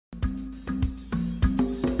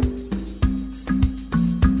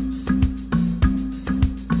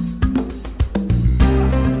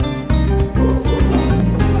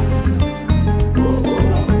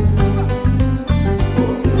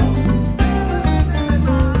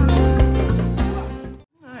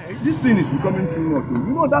thing is becoming too much.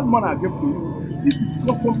 You know that money I gave to you, this is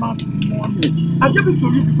customers' money. I gave it to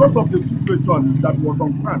you because of the situation that was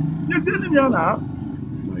on ground. You see me now?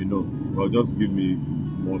 I know. Well, just give me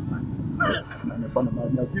more time.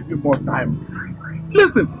 I'll give you more time.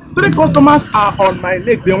 Listen, 3 customers are on my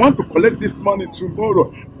leg. They want to collect this money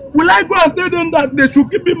tomorrow. Will I go and tell them that they should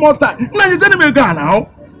give me more time? Now you send me a gun now.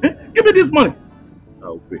 Give me this money.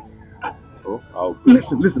 I'll pay. Oh, I'll pay.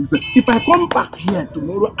 Listen. If I come back here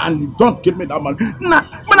tomorrow and you don't give me that money, I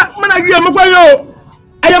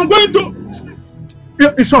am going to.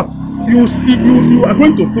 In short, you are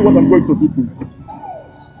going to see what I'm going to do to you.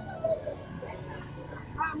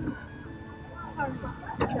 Sorry,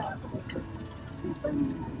 please,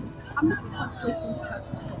 I'm looking for waiting to have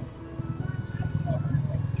results.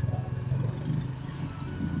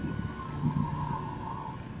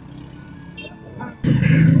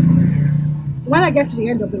 When I get to the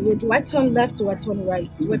end of the road, do I turn left or I turn right?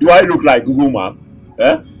 Do I look like Google Map?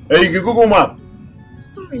 Eh? Hey, Google Map.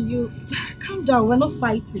 Sorry, you calm down. We're not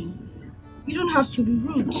fighting. You don't have to be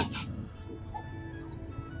rude.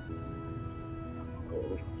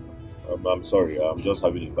 I'm sorry. I'm just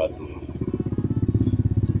having a bad day.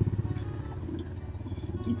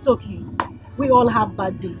 It's okay. We all have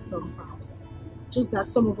bad days sometimes. Just that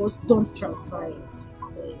some of us don't transfer it.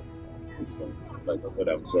 It's fine. Like I said,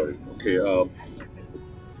 I'm sorry. Okay.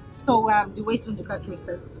 So the way to look at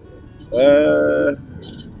reset.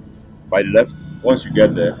 By the left. Once you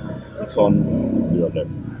get there, it's on your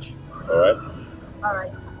left. All right. All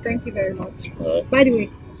right. Thank you very much. Right. By the way,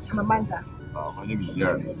 I'm Amanda. My name is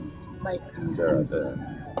Jared. Nice to meet you.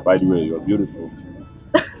 By the way, you're beautiful.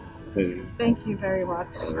 Thank you very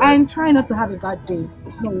much. Right. And try not to have a bad day.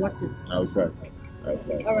 It's not worth it. I'll try.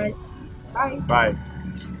 All right. Bye. Bye.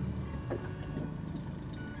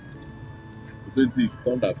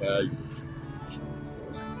 Come back.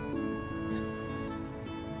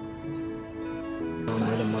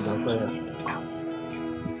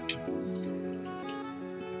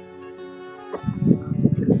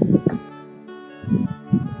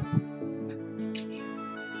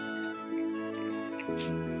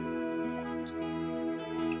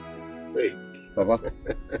 Hey, Papa.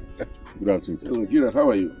 Good afternoon, sir. Oh, Gira, how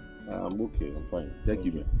are you? I'm okay. I'm fine. Thank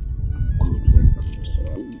you, man. Good, very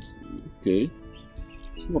good. Okay.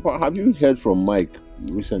 So, Papa, have you heard from Mike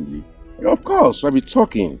recently? Of course, I'll be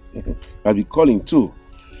talking. I'll be calling too.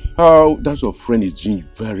 How that your friend is doing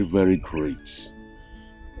very, very great.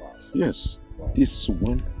 Wow. Yes, wow. This is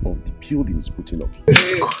one of the buildings putting up.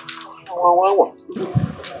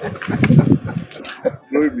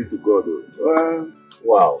 Glory be to God.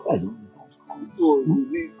 Wow. So, is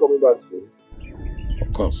he coming back soon?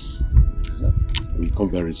 Of course. We'll come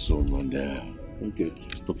very soon and okay.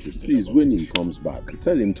 Please, when he comes back,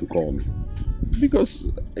 tell him to call me. Because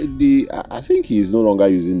I think he is no longer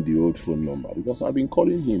using the old phone number because I've been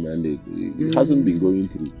calling him and it hasn't been going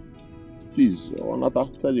through. Please,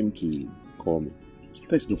 Onata, tell him to call me.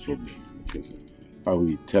 There's no problem. Okay, sir. I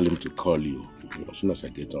will tell him to call you. As soon as I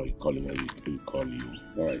get on, call him and he will call you.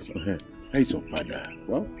 Alright, sir. How is your father?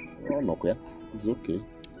 Well, no, yeah. It's okay.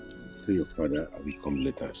 Tell your father I will come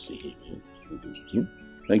later and see him. Okay.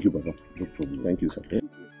 Thank you, Papa. No problem. Thank you, sir.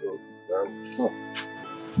 Sure.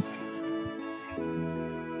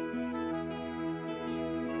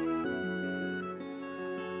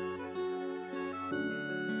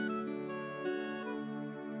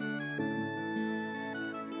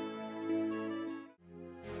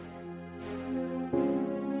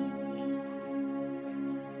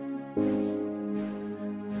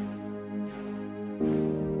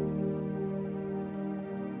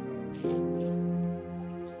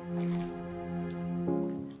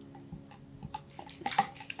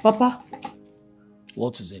 Papa.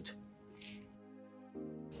 What is it?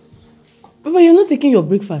 Papa, you're not taking your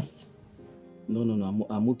breakfast. No,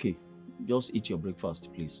 I'm okay. Just eat your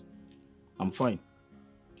breakfast, please. I'm fine.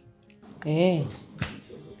 Eh.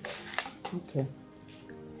 Okay.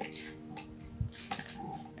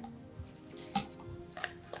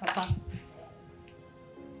 Papa,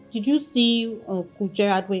 did you see Uncle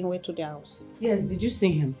Gerard when he went to their house? Yes, did you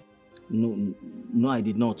see him? No, I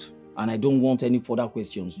did not. And I don't want any further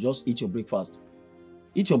questions. Just eat your breakfast.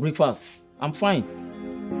 Eat your breakfast. I'm fine.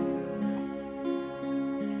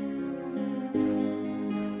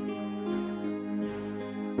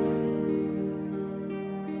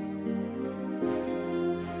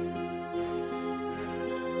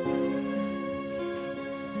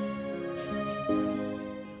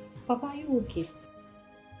 Papa, are you okay?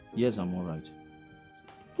 Yes, I'm alright.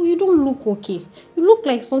 But you don't look okay. You look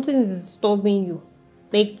like something is disturbing you.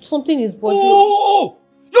 Like something is bothering you. Oh!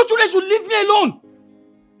 You children should leave me alone!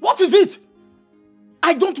 What is it?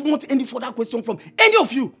 I don't want any further question from any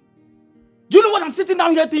of you. Do you know what I'm sitting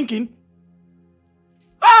down here thinking?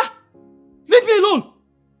 Ah! Leave me alone!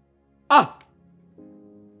 Ah!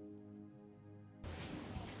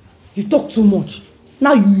 You talk too much.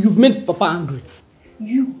 Now you've made Papa angry. Were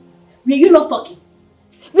you not talking?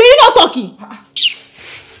 Were you not talking?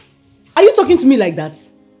 Are you talking to me like that?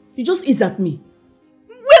 You just ease at me.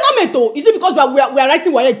 We're not made though. Is it because we are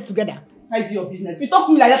writing Waye together? How is your business? If you talk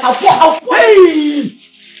to me like that, I'll pour. Hey!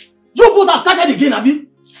 You both have started again, Abi.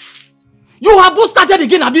 You have both started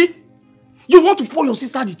again, Abi. You want to pour your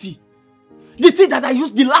sister the tea. The tea that I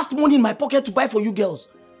used the last money in my pocket to buy for you girls.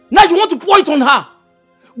 Now you want to pour it on her.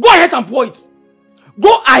 Go ahead and pour it.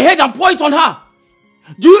 Go ahead and pour it on her.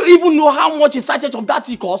 Do you even know how much a sachet of that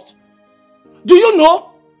tea cost? Do you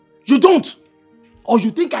know? You don't. Or you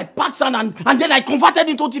think I packed sand and then I converted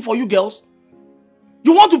into tea for you girls?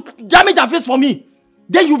 You want to damage her face for me?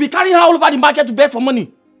 Then you'll be carrying her all over the market to beg for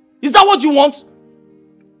money. Is that what you want?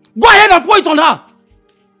 Go ahead and pour it on her.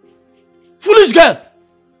 Foolish girl.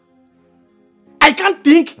 I can't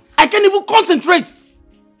think. I can't even concentrate.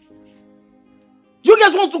 You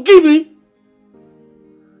guys want to kill me?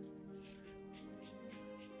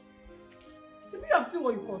 Shebi, you have seen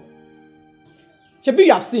what you call. Shebi,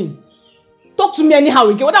 you have seen. Talk to me anyhow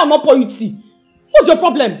again. Whether I'm not pour you tea. What's your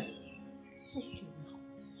problem? It's okay.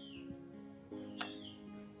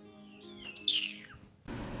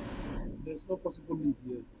 There's no possible need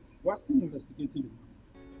here. We're still investigating it.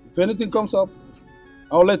 If anything comes up,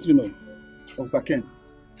 I'll let you know. Officer Ken,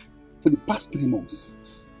 for the past 3 months,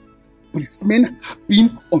 policemen have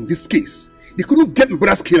been on this case. They couldn't get my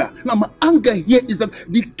brother's killer. Now my anger here is that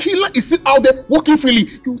the killer is still out there walking freely.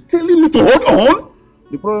 You're telling me to hold on?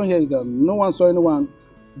 The problem here is that no one saw anyone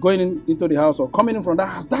going into the house or coming in from that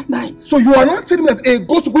house that night. So you are not telling me that a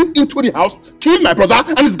ghost went into the house, killed my brother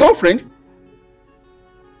and his girlfriend?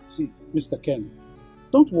 See, Mr. Ken,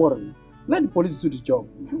 don't worry. Let the police do the job.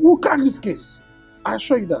 We'll crack this case. I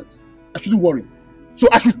assure you that. I shouldn't worry. So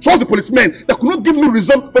I should trust the policemen that could not give me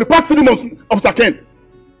reason for the past 3 months, Officer Ken.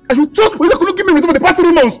 I should trust police that could not give me reason for the past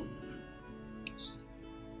 3 months.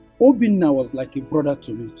 Obinna was like a brother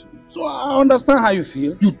to me too. So I understand how you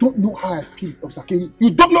feel. You don't know how I feel, Officer Ken. You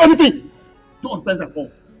don't know anything. You don't understand at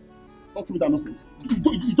all. Don't tell me that nonsense. You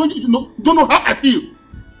don't know how I feel.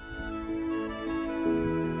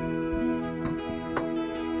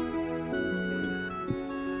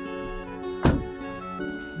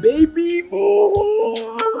 Baby,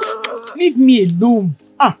 leave me alone.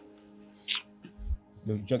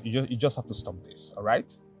 You just have to stop this, all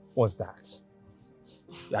right? What's that?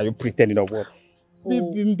 Are you pretending or what?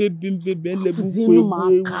 Oh.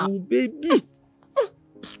 Baby.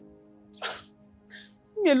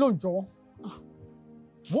 Leave me alone, Joe.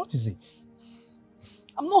 What is it?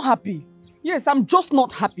 I'm not happy. Yes, I'm just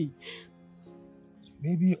not happy.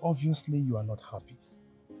 Maybe obviously you are not happy.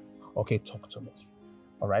 Okay, talk to me.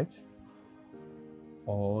 All right?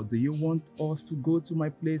 Or do you want us to go to my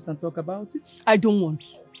place and talk about it? I don't want.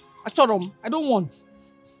 Achorom, I don't want.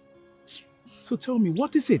 So tell me,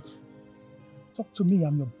 what is it? Talk to me,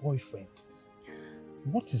 I'm your boyfriend.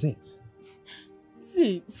 What is it?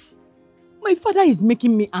 See, my father is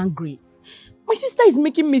making me angry. My sister is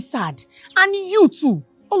making me sad. And you too.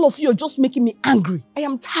 All of you are just making me angry. I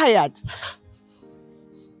am tired.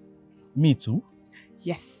 Me too?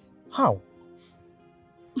 Yes. How?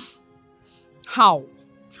 How?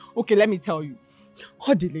 Okay, let me tell you.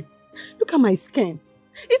 Odile, look at my skin.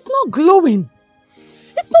 It's not glowing.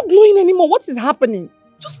 It's not glowing anymore. What is happening?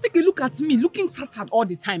 Just take a look at me, looking tattered all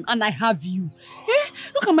the time, and I have you.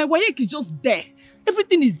 Look at my wayek is just there.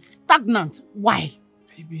 Everything is stagnant. Why?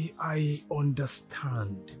 Baby, I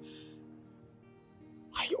understand.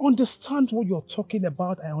 I understand what you're talking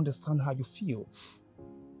about. I understand how you feel.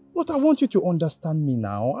 But I want you to understand me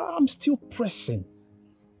now. I'm still pressing.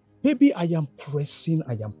 Baby, I am pressing.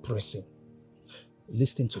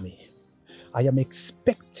 Listen to me. I am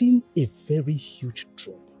expecting a very huge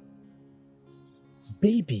drop.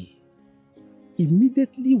 Baby,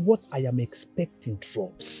 immediately what I am expecting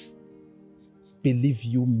drops. Believe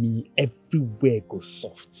you me, everywhere goes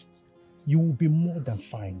soft. You will be more than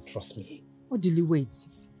fine, trust me. Odili, wait.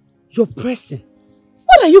 You're pressing.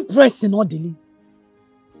 What are you pressing, Odili?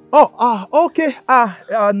 Oh, okay.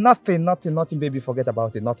 Nothing, baby. Forget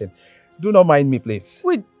about it. Nothing. Do not mind me, please.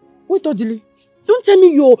 Wait, Odili. Don't tell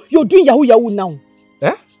me you're doing Yahoo now.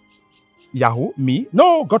 Eh? Yahoo? Me?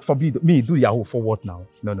 No, God forbid. Me do Yahoo for what now?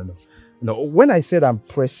 No. When I said I'm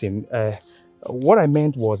pressing, what I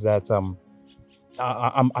meant was that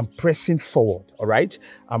I'm pressing forward, all right?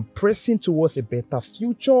 I'm pressing towards a better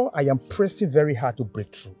future. I am pressing very hard to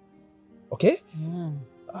break through. Okay?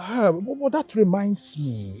 But that reminds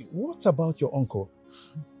me, what about your uncle?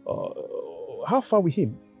 How far with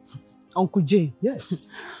him? Uncle J? Yes.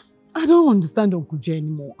 I don't understand Uncle J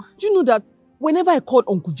anymore. Do you know that whenever I called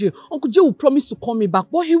Uncle J will promise to call me back,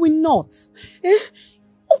 but he will not.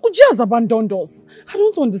 Uncle J has abandoned us. I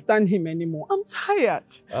don't understand him anymore. I'm tired.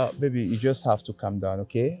 Baby, you just have to calm down,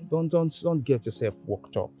 okay? Don't get yourself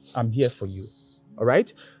worked up. I'm here for you, all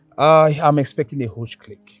right? I'm expecting a huge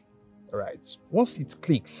click, all right? Once it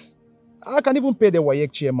clicks, I can even pay the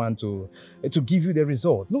WAEC chairman to give you the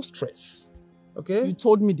result. No stress, okay? You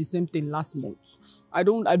told me the same thing last month. I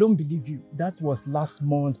don't believe you. That was last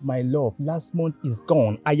month, my love. Last month is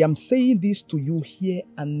gone. I am saying this to you here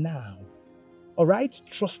and now. All right?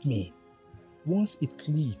 Trust me. Once it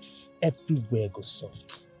clicks, everywhere goes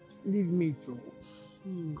soft. Leave me, Joe.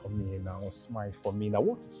 Come here now. Smile for me now.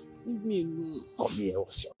 What? Leave me alone. Come here,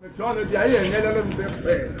 Osio. You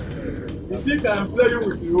think I'm playing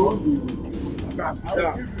with you?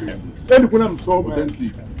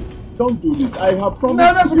 Don't do this. I have promised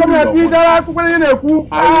No, to give you your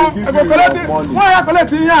money.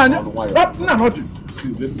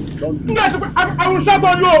 Listen, don't do this. I will shut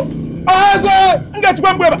on you.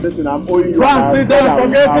 Listen, I'm owing you. Sit down,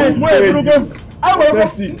 forget it.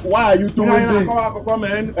 Why are you doing this?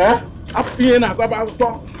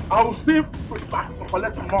 I will still put back to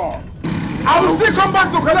collect more. I will still come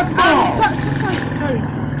back to collect more. Sorry,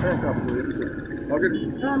 sir.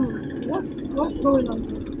 What's going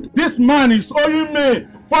on? This man is owing me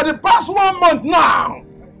for the past 1 month now.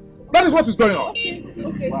 That is what is going on.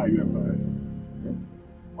 Okay. Why are you embarrassed?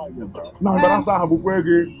 Why are you embarrassed?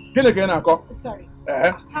 Sorry.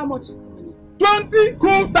 How much is the money?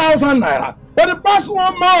 20,000 naira for the past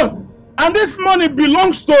 1 month. And this money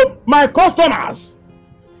belongs to my customers.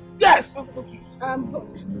 Yes. Oh, okay. But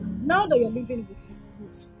now that you're living with his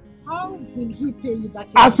goods, how will he pay you back?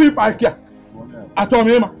 As if I care. I told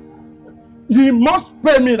him he must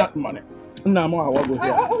pay me that money. No, I will go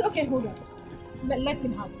here. Okay, hold on. Let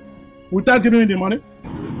him have his goods. Without giving me the money?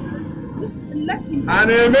 Just let him.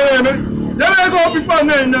 And let go before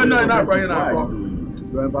me. No. No, I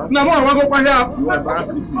will go here. You are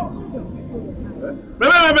embarrassing me.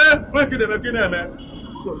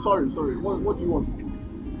 Sorry. What do you want to do?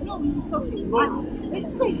 No, it's okay.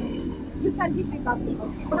 It's safe. You can give me back the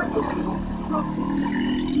money.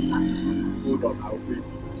 Hold on, I'll pay.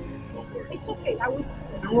 Don't worry. It's okay. I will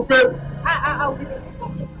see. You will pay? I'll give it. It's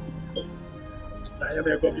okay, sir.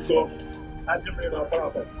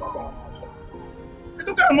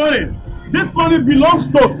 Look at money. This money belongs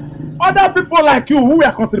to other people like you who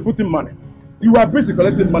are contributing money. You are busy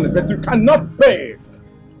collecting money, but you cannot pay.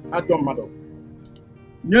 I don't matter.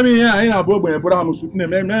 I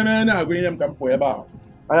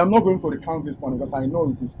am not going to recount this money because I know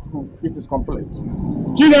it is true, it is complete.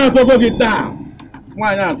 Get down.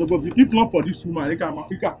 Why not? If not for this woman,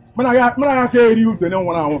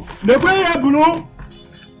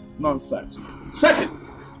 nonsense. Take it.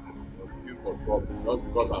 You're looking for trouble just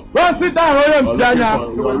because I'm. Well, sit down,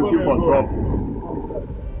 You're looking for trouble.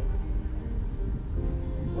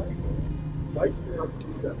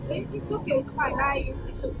 It's okay. It's fine.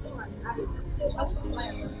 It's fine. I want to buy a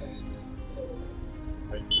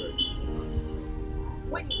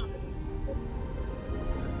Wait.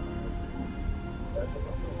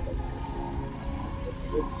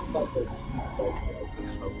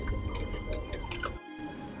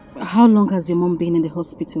 How long has your mom been in the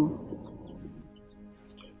hospital?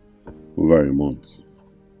 Over a month.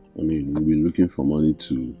 I mean, we've been looking for money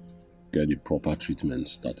to get the proper treatment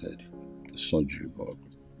started. The surgery, but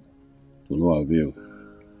to no avail.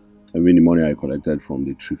 I mean, the money I collected from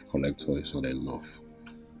the thrift collector is not enough.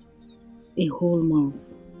 A whole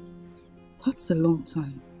month? That's a long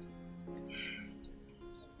time.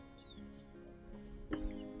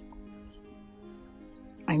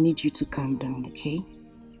 I need you to calm down, okay?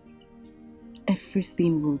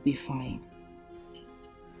 Everything will be fine.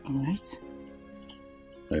 Alright?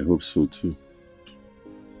 I hope so too.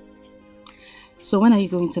 So when are you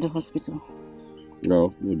going to the hospital?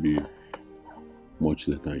 Well, maybe much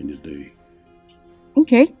later in the day.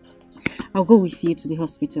 Okay. I'll go with you to the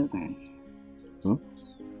hospital then. Huh?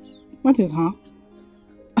 What is huh?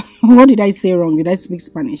 What did I say wrong? Did I speak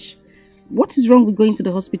Spanish? What is wrong with going to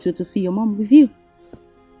the hospital to see your mom with you?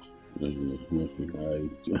 Nothing.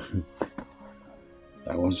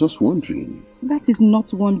 I was just wondering. That is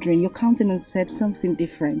not wondering. Your countenance said something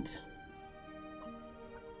different.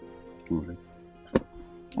 Alright.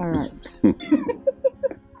 Alright.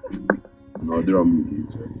 No, they don't mean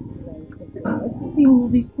it. Right, okay. Everything will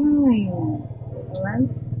be fine.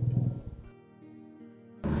 Alright?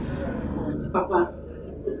 Papa,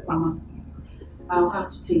 Mama, I'll have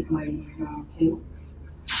to take my leave now, okay?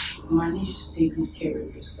 Mama, I need you to take good care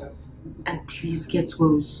of yourself. And please get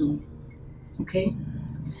well soon. Okay?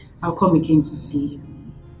 I'll come again to see you.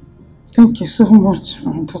 Thank you so much,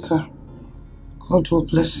 my daughter. God will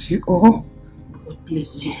bless you all. God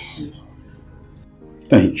bless you too.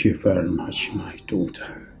 Thank you very much, my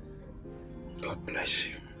daughter. God bless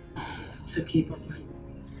you. It's okay, Papa.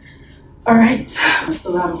 Alright,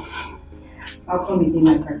 so I'll come again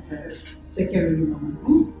like I said. Take care of you,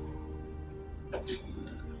 Mama.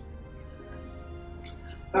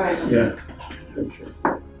 Alright, Papa. Yeah. Thank you.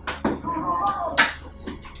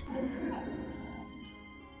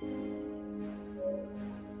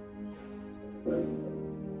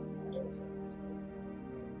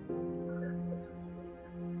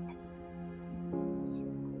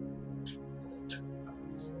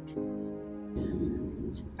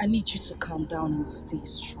 I need you to calm down and stay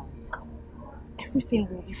strong. Everything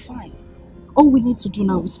will be fine. All we need to do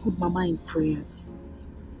now is put Mama in prayers.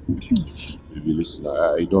 Please. Baby, listen,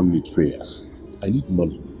 I don't need prayers. I need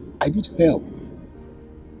money. I need help.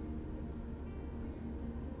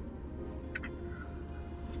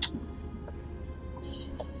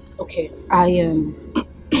 Okay,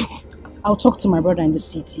 I'll talk to my brother in the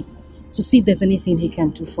city to see if there's anything he can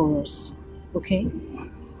do for us. Okay?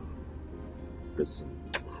 Listen,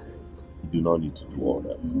 you do not need to do all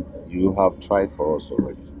that. You have tried for us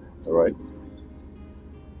already, alright?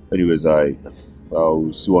 Anyways,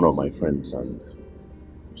 I'll see one of my friends and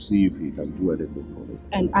see if he can do anything for me.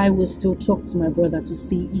 And I will still talk to my brother to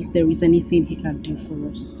see if there is anything he can do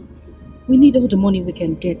for us. We need all the money we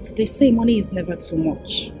can get. They say money is never too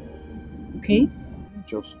much. Okay?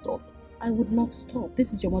 Just stop. I would not stop.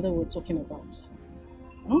 This is your mother we're talking about.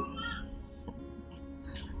 Huh?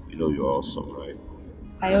 You know you're awesome, right?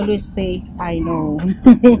 I always say, I know.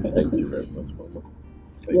 Thank you very much, Mama.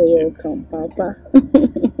 You're welcome, Papa.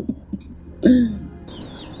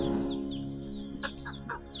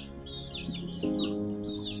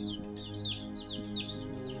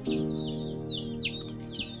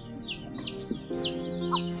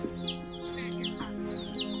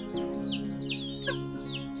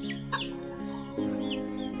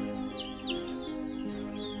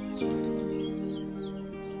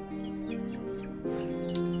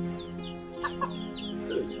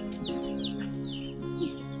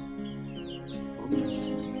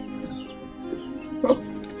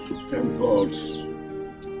 Thank God.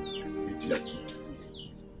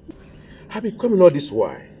 I've been coming all this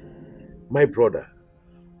while. My brother,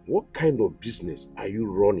 what kind of business are you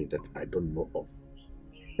running that I don't know of?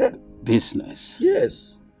 Yeah. Business?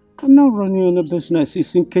 Yes. I'm not running any business.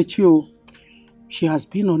 It's in Kechu. She has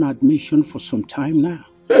been on admission for some time now.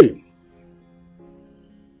 Hey!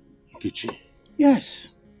 Kichi? Yes.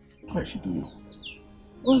 How is she doing?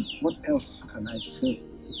 Well, what else can I say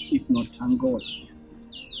if not thank God?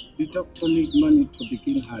 The doctor needs money to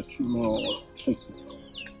begin her chemo treatment.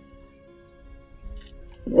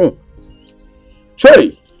 Oh.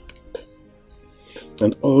 Che!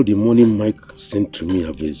 And all the money Mike sent to me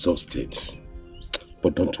have been exhausted.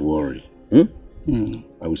 But don't worry.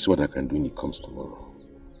 I will see what I can do when he comes tomorrow.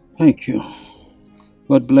 Thank you.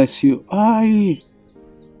 God bless you.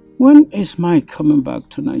 When is Mike coming back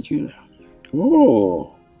to Nigeria?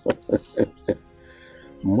 Oh.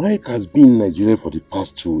 Mike has been in Nigeria for the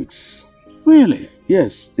past 2 weeks. Really?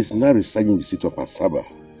 Yes, he's now residing in the city of Asaba.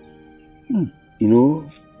 You know,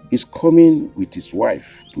 he's coming with his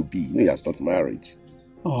wife to be. You know, he has not married.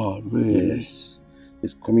 Oh, really? Yes.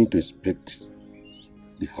 He's coming to inspect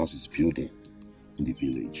the house he's building in the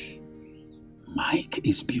village. Mike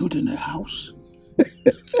is building a house?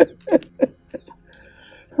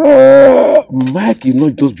 Mike is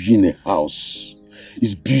not just building a house.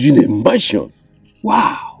 He's building a mansion.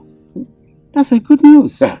 Wow. That's a good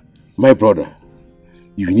news. My brother,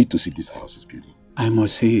 you need to see this house he's building. I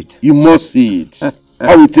must see it. You must see it.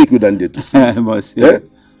 I will take you down there to see it. I must see it.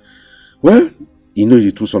 Well, you know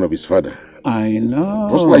the true son of his father. I know.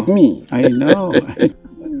 Just like me. I know.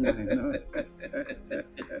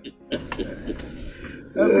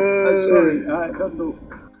 Sorry, I don't know.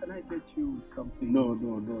 Can I get you something? No,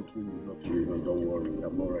 not really. No, don't worry.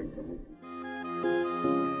 I'm all right.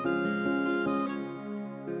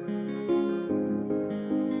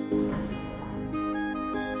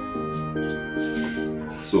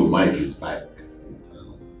 So Mike is back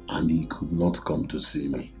and he could not come to see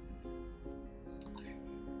me.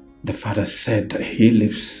 The father said he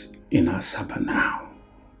lives in Asaba now.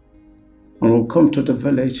 and will come to the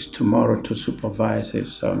village tomorrow to supervise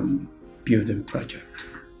his building project.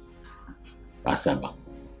 Asaba.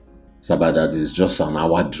 Saba, that is just an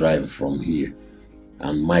hour drive from here.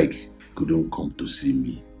 And Mike couldn't come to see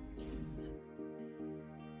me.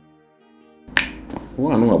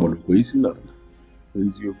 Oh, I know about the crazy now.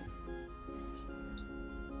 Where's you?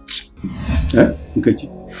 Eh? Nkechi?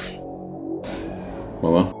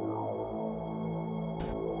 Mama?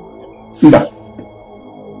 Mba.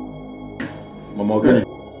 Mama, okay?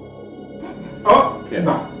 Oh,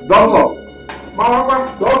 yeah. Doctor.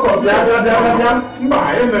 Mama, doctor, Mba,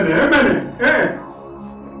 amen. Eh?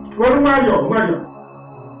 Where are you?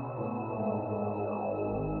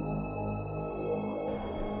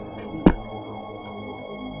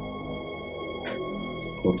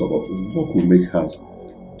 Doctor, what could make her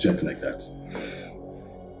jerk like that?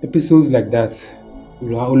 Episodes like that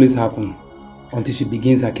will always happen until she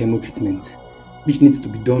begins her chemo treatment, which needs to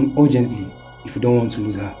be done urgently if you don't want to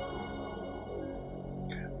lose her.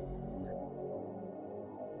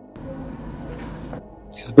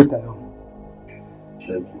 She's better now.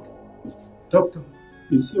 Thank you. Doctor,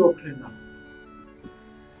 is she okay now?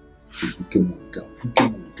 Chemo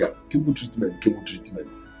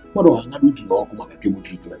treatment. What do I do to now come and chemo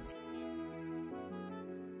treatment?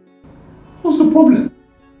 What's the problem?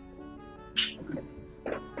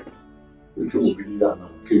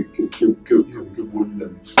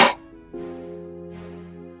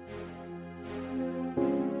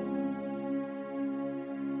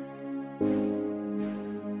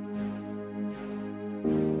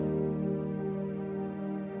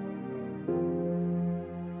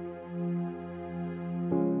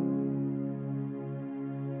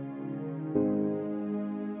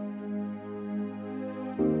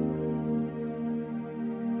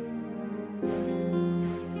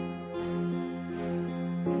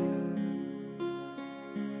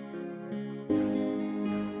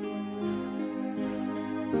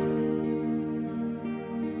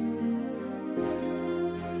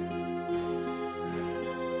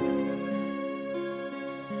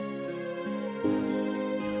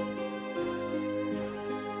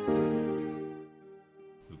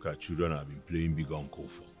 Children have been playing big uncle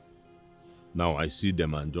for. Now I see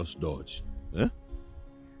them and just dodge. Eh?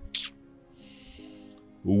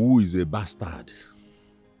 Who is a bastard?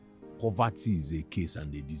 Poverty is a case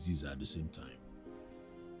and a disease at the same time.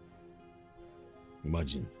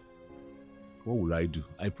 Imagine. What will I do?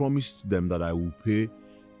 I promised them that I will pay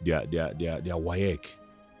their WAEC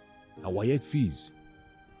fees.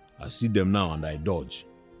 I see them now and I dodge.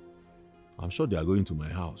 I'm sure they are going to my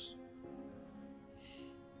house.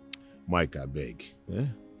 Mike, I beg. Eh?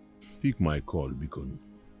 Pick my call, Beacon.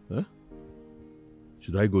 Eh?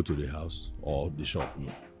 Should I go to the house or the shop?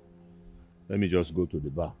 No. Let me just go to the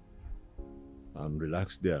bar and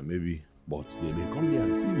relax there, maybe. But they may come there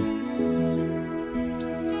and see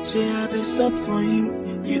me. Share this up for you,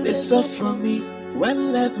 you this up for me.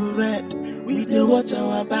 When level red, we dey watch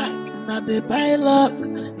our back. Now they buy luck,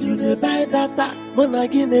 you dey buy data.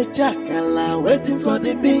 Monagine chakala, waiting for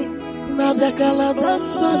the beats. Now the color don't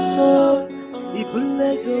know. People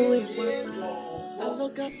let go away. I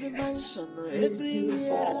look at the mansion every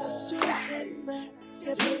year.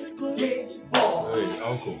 Hey,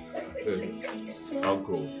 uncle.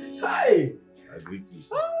 Uncle. Hi. I greet you,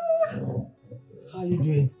 sir. How you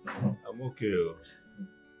doing? I'm okay.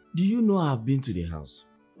 Do you know I've been to the house?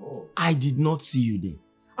 Oh. I did not see you there.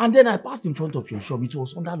 And then I passed in front of your shop. It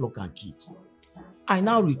was under lock and key. I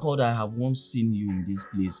now recall that I have once seen you in this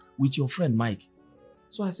place with your friend Mike.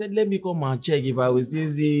 So I said, let me come and check if I will still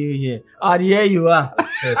see you here. And here you are.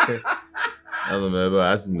 I remember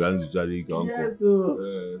asking guys to Charlie uncle. Yes,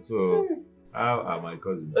 so how are my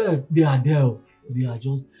cousins? They are there. They are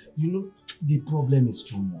just, the problem is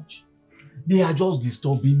too much. They are just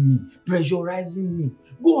disturbing me, pressurizing me.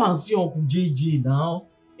 Go and see Uncle JJ now.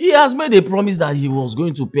 He has made a promise that he was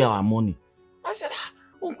going to pay our money. I said,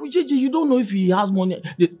 Uncle JJ, you don't know if he has money.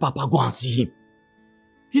 Papa, go and see him.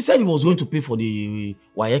 He said he was going to pay for the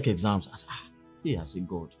WAEC exams. I said, I said,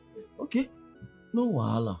 God, okay, no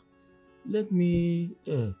wahala. Let me,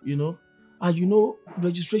 and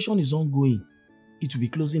registration is ongoing. It will be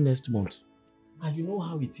closing next month. And you know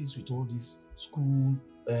how it is with all these school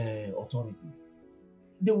authorities.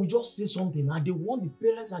 They will just say something and they want the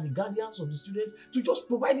parents and the guardians of the students to just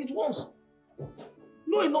provide it once.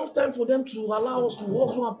 No enough time for them to allow us to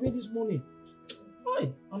also and pay this money.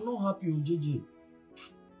 I'm not happy with JJ.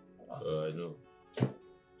 I know.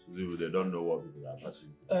 They don't know what people are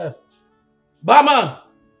passing. Barman!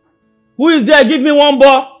 Who is there? Give me one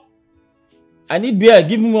bar. I need beer.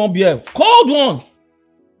 Give me one beer. Cold one.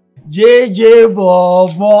 JJ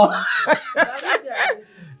Bobo.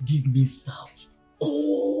 Give me stout.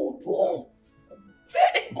 Cold one.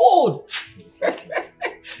 Very cold.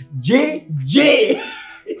 JJ.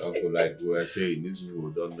 Uncle, like we were saying, these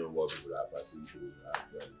people don't know what people are passing through.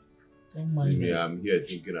 See me, I'm here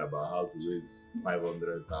thinking about how to raise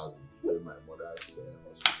 500,000 to pay my mother's hospital.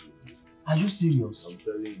 Are you serious? I'm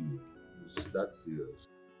telling you, it's that serious.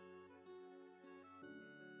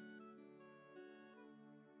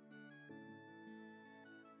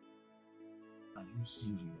 Are you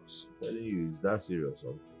serious? I'm telling you, it's that serious,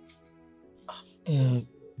 Uncle.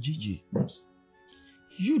 Gigi,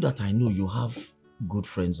 you that I know you have good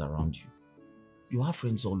friends around you. You have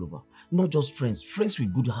friends all over. Not just friends, friends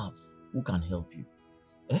with good hearts who can help you.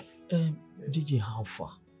 Gigi, how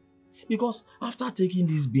far? Because after taking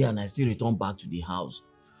this beer and I still return back to the house,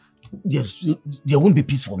 there won't be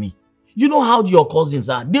peace for me. You know how your cousins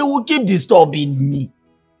are. They will keep disturbing me.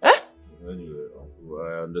 Anyway, Uncle,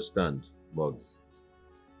 I understand, but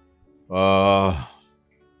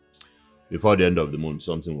before the end of the month,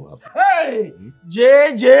 something will happen. Hey!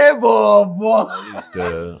 JJ Bobo! At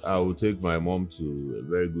least I will take my mom to a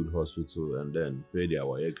very good hospital and then pay their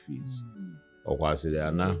WAEC fees.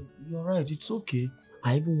 You're right, it's okay.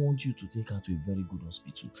 I even want you to take her to a very good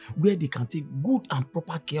hospital where they can take good and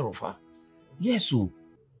proper care of her. Yes, so.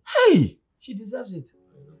 Hey! She deserves it.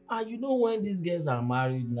 And you know when these girls are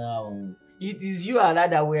married now, it is you and I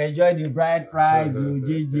that will enjoy the bride price,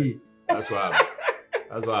 JJ. That's why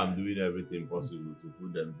I'm doing everything possible to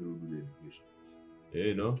put them through good education.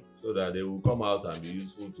 You know, so that they will come out and be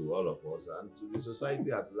useful to all of us and to the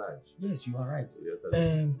society at large. Yes, you are right.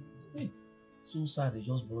 Hey, so sad they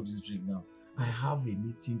just brought this drink now. I have a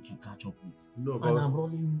meeting to catch up with. No, and I'm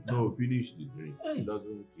rolling down. No, finish the drink. Hey. It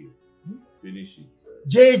doesn't kill. Finish it.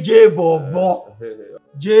 JJ Bobo.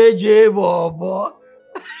 JJ Bobo.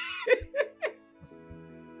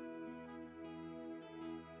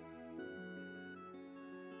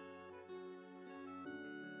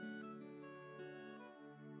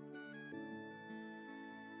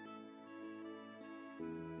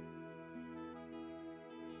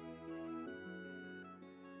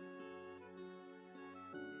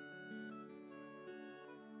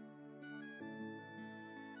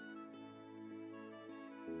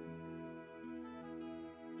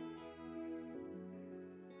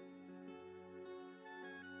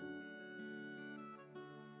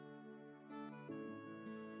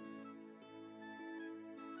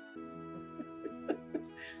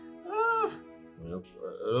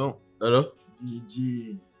 Hello?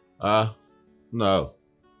 GG. No.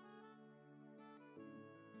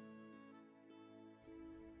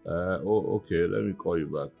 Okay, let me call you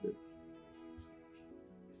back then.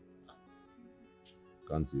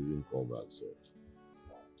 Can't even call back, sir.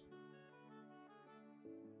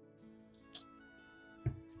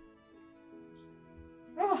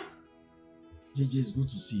 JJ, it's good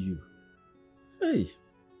to see you. Hey.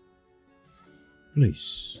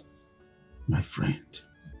 Please, my friend,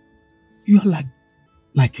 you are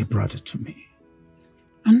like a brother to me.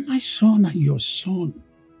 And my son and your son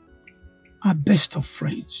are best of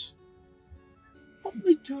friends. Want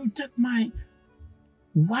me to take my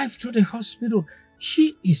wife to the hospital?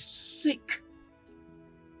 She is sick.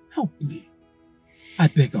 Help me. I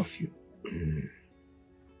beg of you.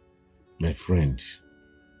 My friend,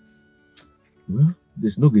 well,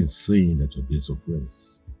 there's no saying that you're best of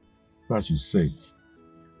friends. As you said,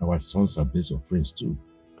 our sons are best of friends too.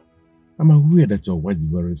 I'm aware that your wife is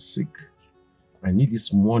very sick. I need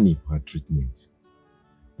this money for her treatment.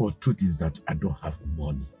 But truth is that I don't have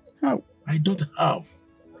money. How? I don't have.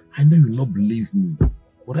 I know you will not believe me,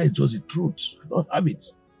 but that is just the truth. I don't have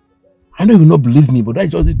it. I know you will not believe me, but that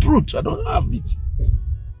is just the truth. I don't have it.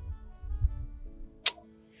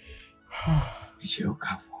 Monsieur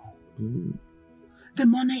Okafor, the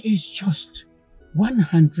money is just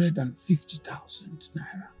 150,000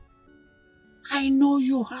 naira. I know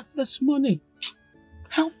you have this money.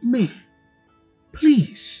 Help me.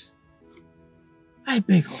 Please. I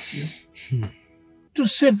beg of you. To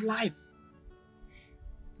save life.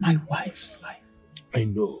 My wife's life. I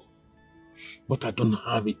know. But I don't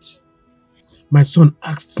have it. My son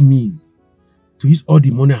asked me to use all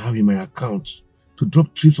the money I have in my account to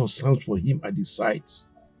drop trips of sounds for him at the site.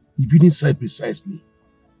 The building site precisely.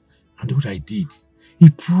 And what I did, he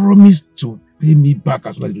promised to pay me back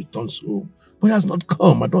as soon as he returns home. But he has not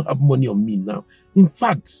come. I don't have money on me now. In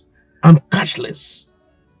fact, I'm cashless.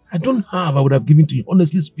 I don't have. I would have given to you,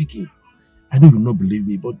 honestly speaking. I know you will not believe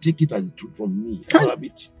me, but take it as the truth from me. I don't have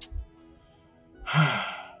it.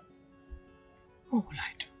 What will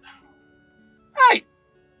I do now?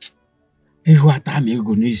 Ihu atami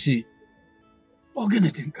ego n'isi.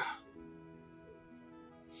 Ogenetinka.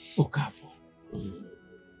 Okafo.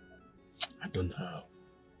 I don't have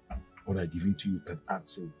what I give to you that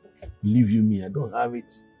asking. Believe you me, I don't have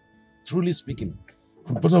it. Truly speaking,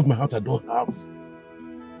 from the bottom of my heart, I don't have.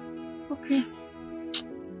 Okay.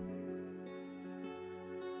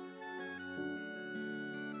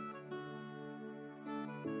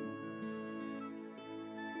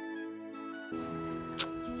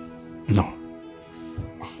 No.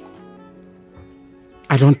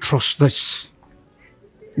 I don't trust this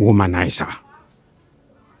womanizer.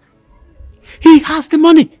 He has the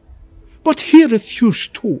money, but he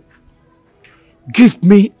refused to give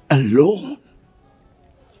me a loan.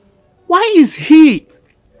 Why is he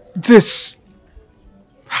this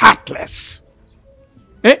heartless?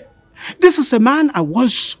 Eh? This is a man I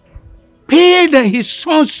once paid his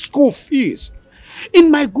son's school fees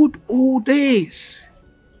in my good old days,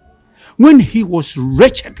 when he was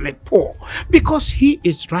wretchedly poor, because he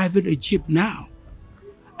is driving a jeep now.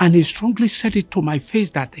 And he strongly said it to my face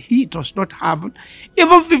that he does not have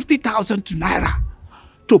even 50,000 naira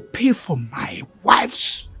to pay for my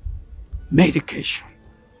wife's medication.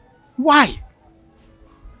 Why?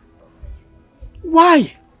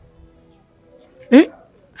 Why? Eh?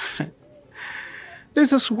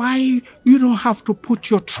 This is why you don't have to put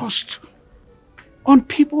your trust on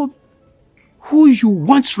people who you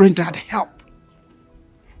once rendered help.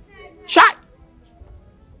 Shut!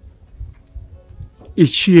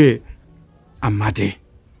 Ichie Amade,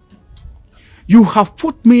 you have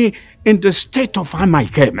put me in the state of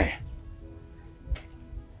Amaikeme.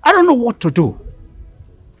 I don't know what to do.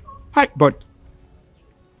 But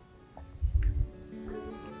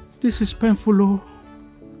this is painful. Oh.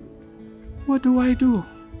 What do I do?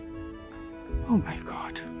 Oh my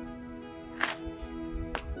God.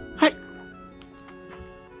 Hi.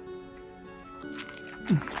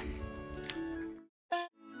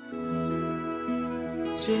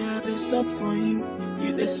 Share this up for you,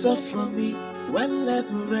 you this up for me. One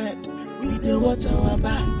level red, we dey watch our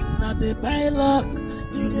back. Now they buy luck,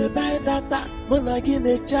 you dey buy data. Monagi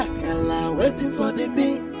ne chakala, waiting for the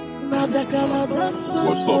beats. Now the color don't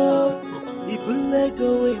know. People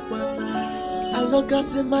go away one night. I look at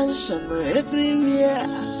the mansion everywhere.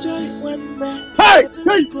 Joy one night. Hey,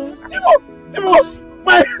 Timo,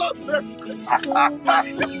 my.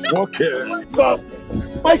 Okay, stop,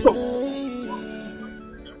 Michael.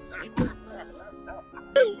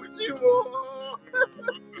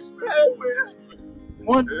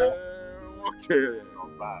 One day. Okay,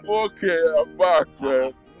 I'm back,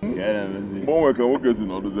 man. One can work as in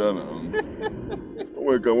all the Zana.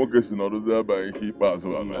 One can work as in all the Zana by keep us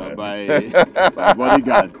by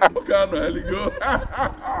bodyguard. Can really go.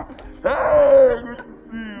 Hey, good to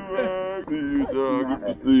see you, man. Good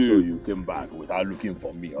to see you. So you came back without looking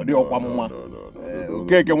for me. No.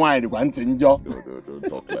 Okay, don't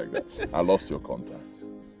talk like that. I lost your contact.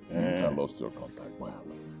 I lost your contact. Wow.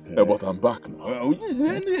 Yeah, but I'm back now.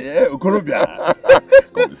 Okorobia.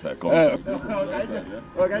 Come this side, come this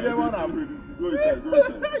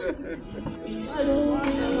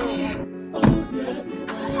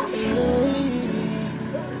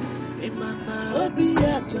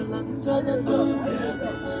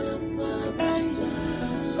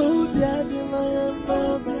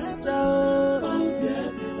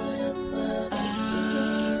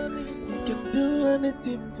do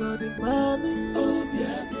anything for the money.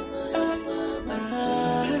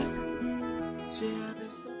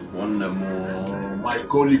 One more. My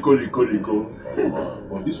Koliko.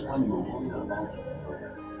 But this one you're talking about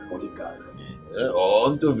bodyguards.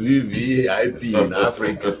 On to VVIP in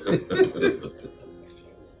Africa.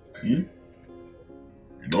 You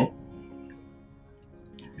know,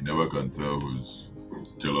 you never can tell who's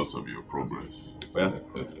jealous of your progress. Where's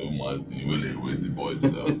the boy?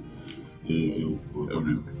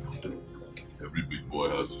 Every big boy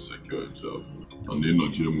has to secure himself. And they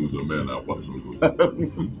not moves a man out.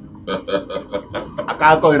 I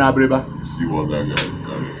can't go in Abreba. You see what that guy is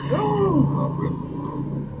carrying.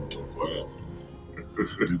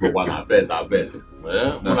 I bet.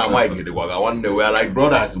 When I might get the work, I want to wear like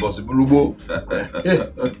brothers, possible.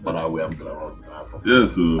 But I wear them around.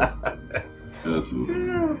 Yes, sir. Yes, sir.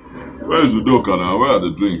 Where's the doka now? Where are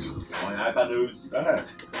the drinks?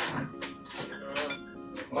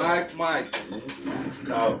 Mike.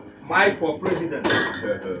 No. Mike for president.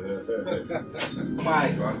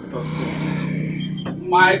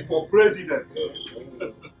 Mike for president.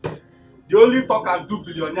 The only talk and do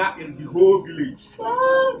billionaire in the whole village.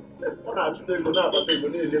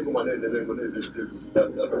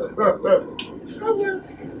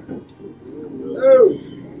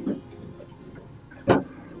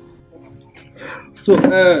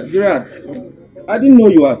 So, Gerard, I didn't know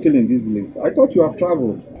you are still in this village. I thought you have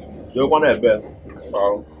traveled. You're one of them.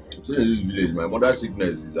 Still in this village, my mother's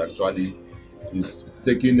sickness is actually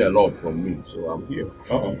taking a lot from me, so I'm here.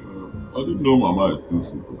 I didn't know Mama is still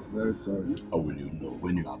sick. Very sorry. How will you know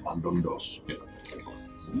when you abandoned us? I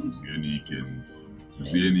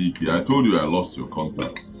told you I lost your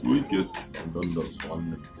contact. We get abandoned us 1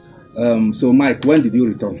 minute. So Mike, when did you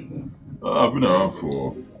return? I've been around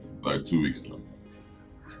for like 2 weeks now.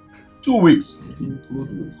 2 weeks?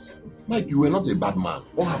 Mike, you were not a bad man.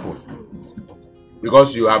 What happened?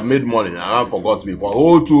 Because you have made money and I forgot me for a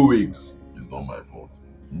whole 2 weeks. It's not my fault.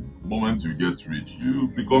 The moment you get rich, you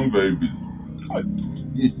become very busy.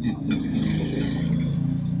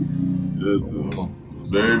 Yes,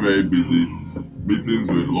 very, very busy. Meetings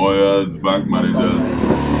with lawyers, bank managers,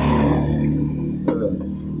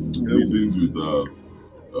 meetings with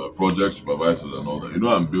project supervisors and all that. You know,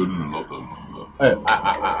 I'm building a lot of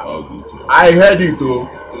houses. So. I heard it, oh.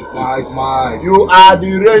 Mike. You are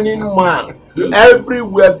the reigning man.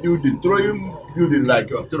 Everywhere building, throwing building like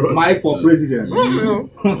you're throwing. Mike for president.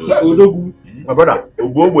 Odogu. My brother,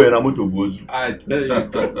 Obobo and Amoto Bozu. I tell you.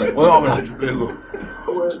 What am I to go?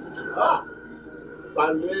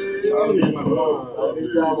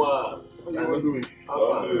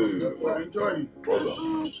 Enjoy.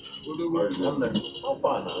 How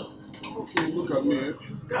far now? Okay, look at me.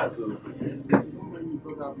 Scarce. Don't mind me,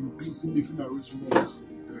 brother. I've been busy making arrangements for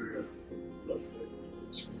the area.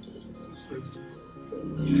 This is stressful.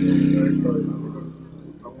 Very sorry, my brother.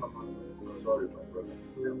 Sorry, my brother.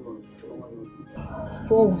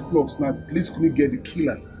 4 weeks now, police couldn't get the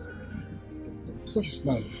killer. Such is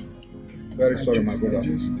life. Very sorry, my brother.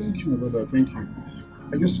 Thank you, my brother. Thank you.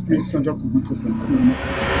 I just pray Sandra could wake up from coma.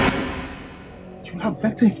 You have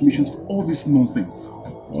better information for all this nonsense.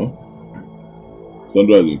 Huh?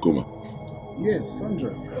 Sandra is in coma. Yes,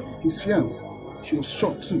 Sandra. His fiancée. She was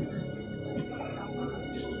shot too.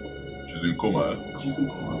 She's in coma, eh? She's in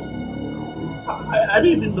coma. I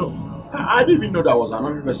didn't even know. I didn't even know there was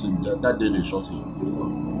another person that day they shot him.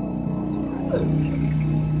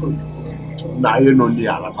 Nah, you know the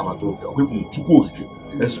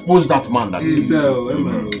expose that man that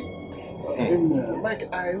Mike,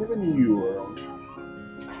 I never knew you were around.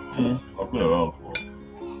 I've been around for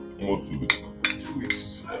almost 2 weeks. 2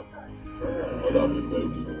 weeks. But I've been very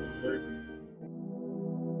busy.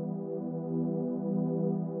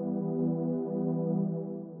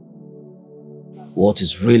 What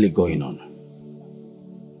is really going on?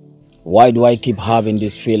 Why do I keep having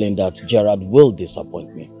this feeling that Gerard will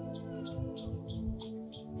disappoint me?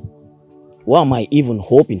 Why am I even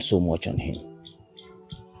hoping so much on him?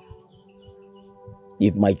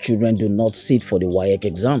 If my children do not sit for the WAEC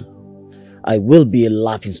exam, I will be a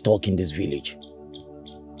laughingstock in this village.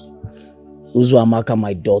 Uju Amaka,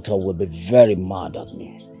 my daughter, will be very mad at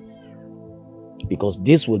me. Because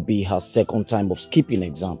this will be her second time of skipping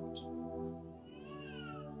exam.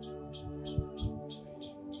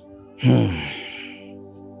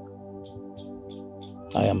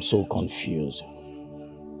 I am so confused.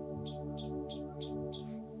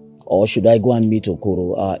 Or should I go and meet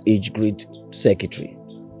Okoro, our age grade secretary,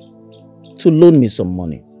 to loan me some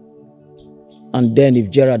money? And then if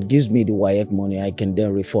Gerard gives me the WAEC money, I can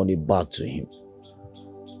then refund it back to him.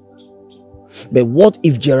 But what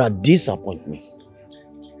if Gerard disappoints me?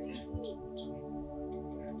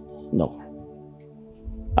 No.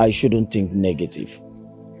 I shouldn't think negative.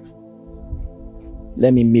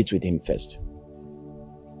 Let me meet with him first.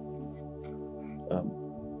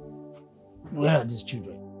 Where are these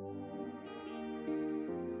children?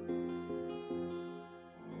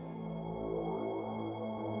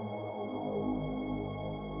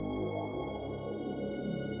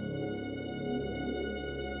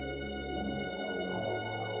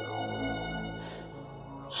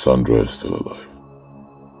 Sandra is still alive.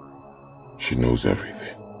 She knows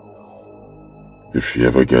everything. If she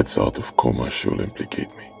ever gets out of coma, she'll implicate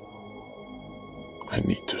me. I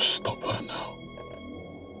need to stop her now.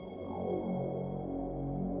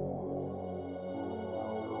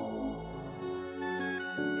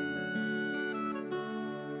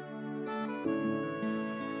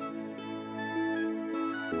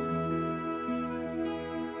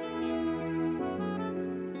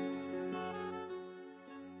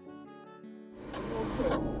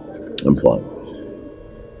 I'm fine.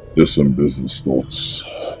 Just some business thoughts.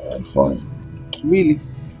 I'm fine. Really?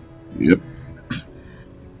 Yep.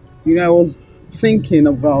 You know, I was thinking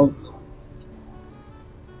about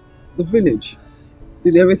the village.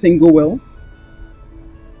 Did everything go well?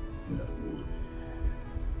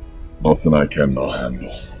 Nothing I cannot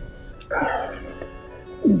handle.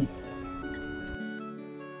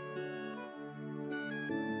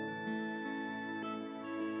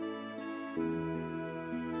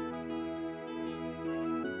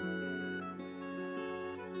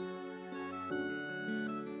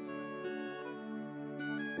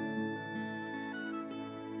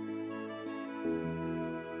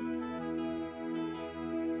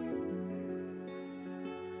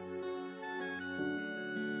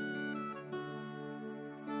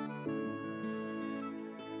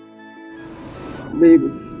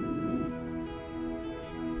 Baby,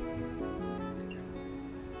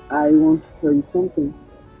 I want to tell you something.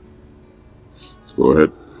 Go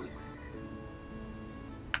ahead.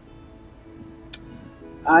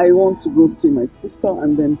 I want to go see my sister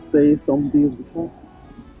and then stay some days with her.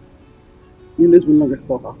 This will not get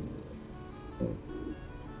so her.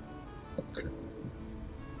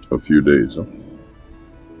 A few days, huh?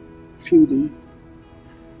 Few days.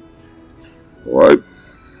 Alright.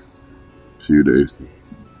 Few days.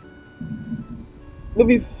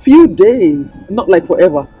 Maybe few days, not like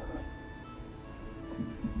forever.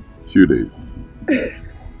 Few days.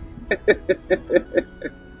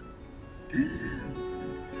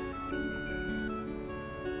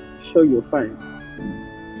 Sure you're fine.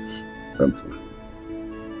 I'm fine.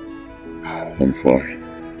 I'm fine.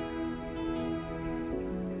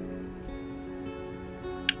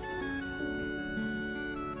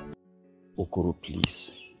 Okoro,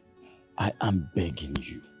 please. I am begging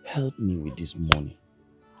you. Help me with this money.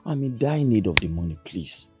 I'm in dire need of the money,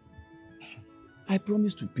 please. I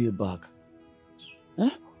promise to pay back.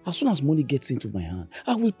 As soon as money gets into my hand,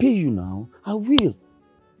 I will pay you now. I will.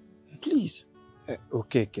 Please.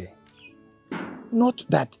 Okay. Not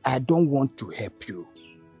that I don't want to help you.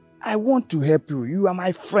 I want to help you. You are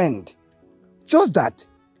my friend. Just that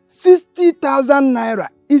 60,000 naira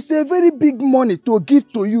is a very big money to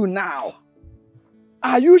give to you now.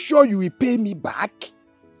 Are you sure you will pay me back?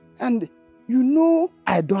 And you know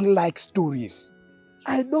I don't like stories.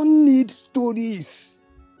 I don't need stories.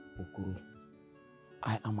 Okoro,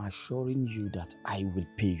 I am assuring you that I will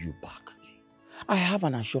pay you back. I have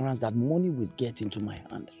an assurance that money will get into my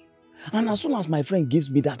hand. And as soon as my friend gives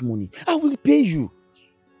me that money, I will pay you.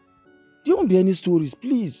 There won't be any stories,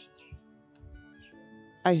 please.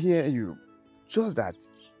 I hear you. Just that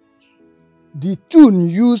the tune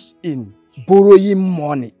used in borrowing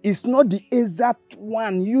money is not the exact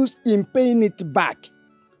one used in paying it back.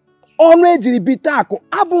 I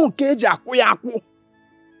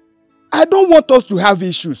don't want us to have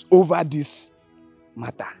issues over this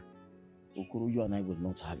matter. Okoro, you and I will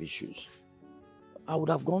not have issues. I would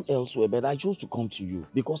have gone elsewhere, but I chose to come to you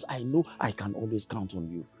because I know I can always count on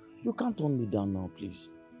you. You can't turn me down now,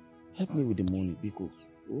 please. Help me with the money, Biko.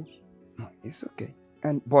 Oh? No, it's okay.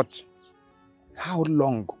 But how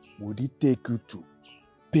long would it take you to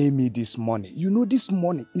pay me this money? You know this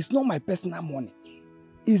money is not my personal money.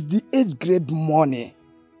 It's the 8th grade money.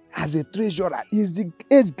 As a treasurer, it's the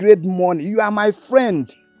 8th grade money. You are my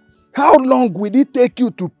friend. How long will it take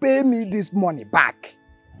you to pay me this money back?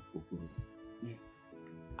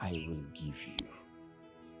 I will give you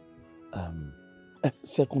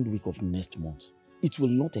second week of next month. It will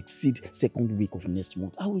not exceed second week of next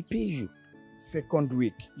month. I will pay you. Second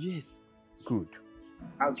week? Yes. Good.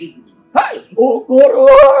 I'll give you. Hi! Okoro!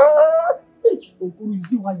 Okoro, you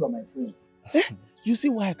see why you are my friend? You see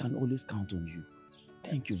why I can always count on you.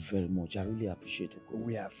 Thank you very much. I really appreciate it.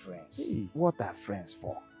 We are friends. Hey. What are friends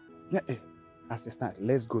for? As it stands,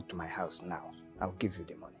 let's go to my house now. I'll give you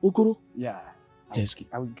the money. Okoro? Yeah. I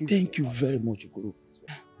will give Thank you very much, Okoro.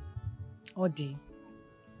 Odi,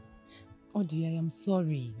 I am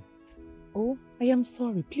sorry. Oh, I am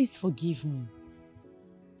sorry. Please forgive me.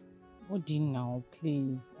 Odi now,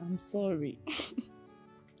 please. I'm sorry.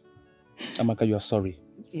 Amaka, you are sorry.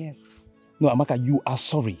 Yes. No, Amaka, you are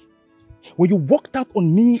sorry. When you walked out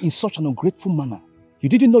on me in such an ungrateful manner, you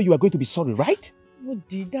didn't know you were going to be sorry, right?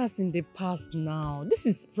 Odi, that's in the past now. This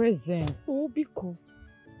is present. Oh, Biko,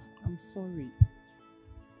 I'm sorry.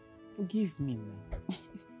 Forgive me now.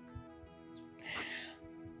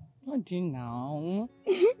 Odi now.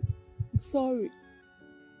 I'm sorry.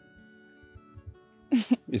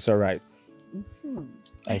 It's all right.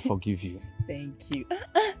 I forgive you. Thank you.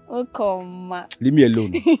 Welcome. Leave me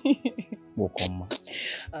alone. Welcome.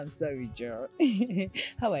 I'm sorry, Joe.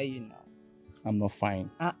 How are you now? I'm not fine.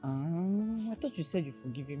 I thought you said you're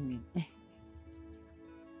forgiving me.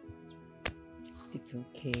 It's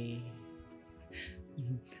okay.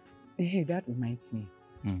 Hey, that reminds me.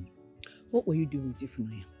 What were you doing with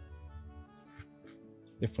Ifunaya?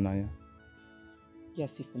 Ifunaya?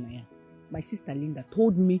 Yes, Ifunaya. My sister Linda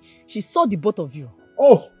told me she saw the both of you.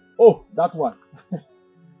 Oh, that one.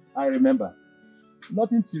 I remember.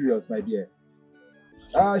 Nothing serious, my dear.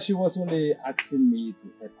 She was only asking me to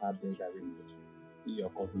help her beg arrange your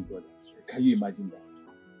cousin brother. Can you imagine that?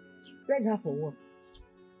 Beg her for what?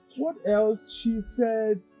 What else? She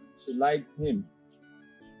said she likes him.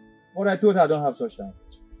 But I told her I don't have such time.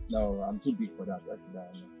 No, I'm too big for that.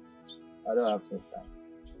 I don't have such time.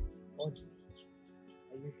 Are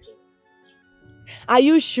you sure? Are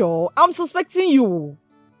you sure? I'm suspecting you.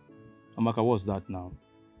 Amaka, what's that now?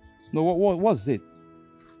 No, what's it?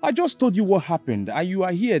 I just told you what happened, and you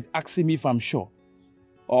are here asking me if I'm sure.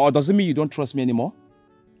 Or does it mean you don't trust me anymore?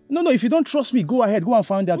 No, if you don't trust me, go ahead. Go and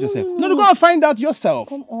find out yourself. No, go and find out yourself.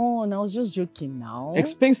 Come on, I was just joking now.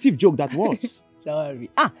 Expensive joke that was. Sorry.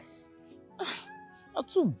 Not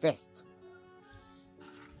too vexed.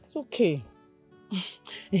 It's okay.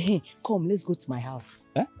 Come, let's go to my house.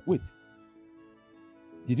 Wait.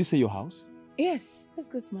 Did you say your house? Yes, let's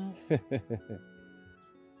go to my house.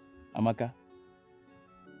 Amaka,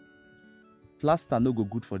 plaster no go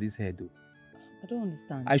good for this head though. I don't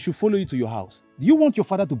understand. I should follow you to your house. Do you want your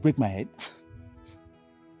father to break my head?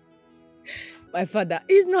 My father,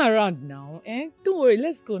 he's not around now. Don't worry,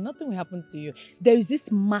 let's go. Nothing will happen to you. There is this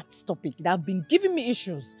maths topic that have been giving me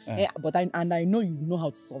issues. But I know you know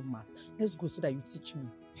how to solve maths. Let's go so that you teach me.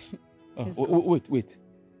 Wait.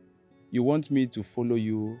 You want me to follow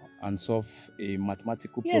you and solve a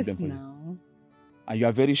mathematical problem for you? And you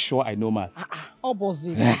are very sure I know maths?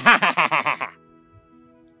 Opposite.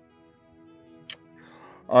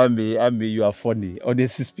 Ami, you are funny.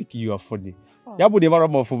 Honestly speaking, you are funny.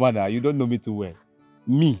 You don't know me too well.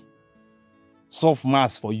 Me. Solve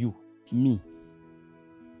maths for you. Me.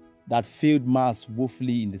 That failed maths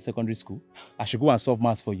woefully in the secondary school. I should go and solve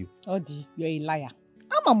maths for you. Odi, you're a liar.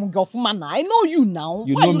 I'm a Mugafumana. I know you now.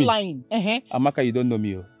 You Why know are you me? lying? Amaka, you don't know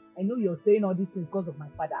me. I know you're saying all these things because of my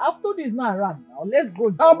father. After this is not around now. Let's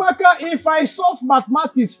go. Amaka, if I solve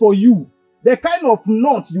mathematics for you, the kind of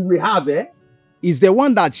knot you will have, is the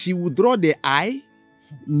one that she will draw the eye,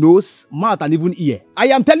 nose, mouth, and even ear. I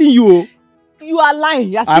am telling you. You are lying.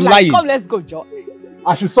 You're still I'm lying. Come, let's go, Joe.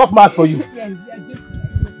 I should solve maths for you. Yes,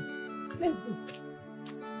 let's go.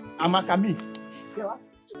 Amaka, me.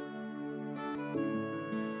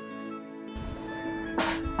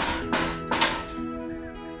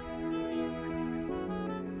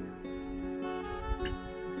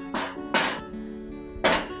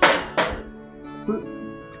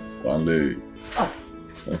 Stanley.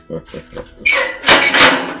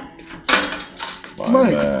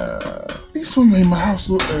 Mike, man. this one you're in my house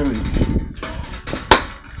so early.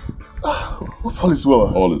 All is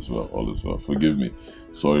well. All is well. Forgive me.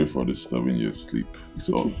 Sorry for disturbing your sleep.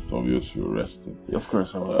 It's obvious you're resting. Of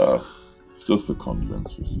course I will. It's just a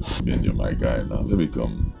condolence visit. Me and you're my guy now. Let me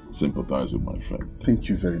come sympathize with my friend. Thank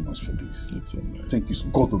you very much for this. It's all right. Thank you.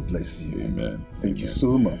 God will bless you. Amen. Thank you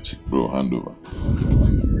so much. Bro, hand over.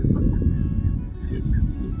 Yes.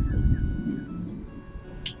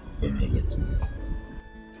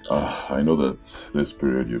 I know that this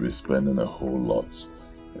period you'll be spending a whole lot,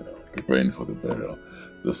 preparing for the burial.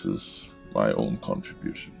 This is my own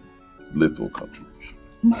contribution. Little contribution.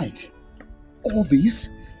 Mike, all this?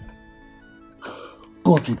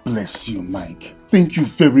 God will bless you, Mike. Thank you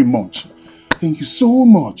very much. Thank you so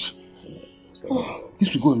much.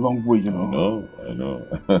 This will go a long way, you know. I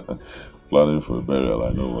know. Planning for a burial,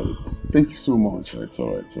 I know what it's. Thank you so much. It's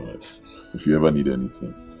all right. If you ever need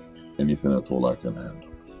anything at all I can handle,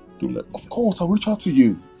 do let me. Of course, I'll reach out to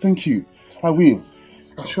you. Thank you. I will.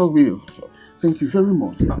 I sure will. Thank you very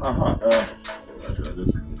much.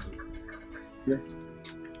 Yeah.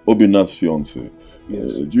 Obina's fiance.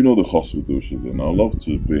 Yes. Do you know the hospital she's in? I'd love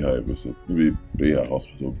to pay her a visit. Maybe pay her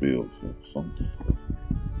hospital bills or something.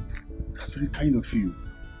 That's very kind of you.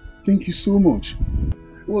 Thank you so much.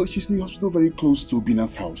 Well, she's in the hospital very close to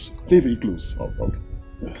Obina's house. Very, very close. Oh, okay.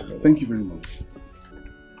 Thank you very much.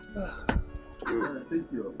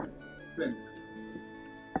 Thank you. Thanks.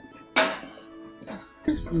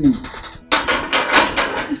 Listen,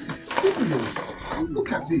 this is serious.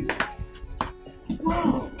 Look at this.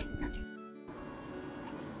 Wow.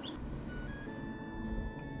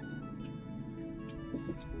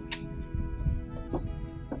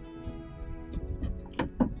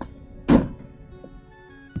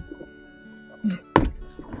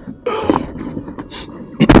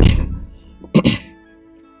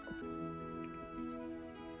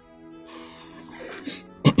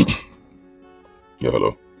 Yeah,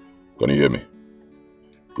 hello. Can you hear me?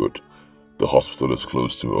 Good. The hospital is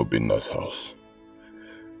close to Obina's house.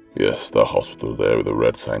 Yes, that hospital there with the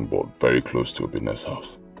red signboard, very close to Obina's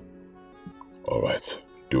house. Alright,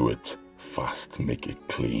 do it fast, make it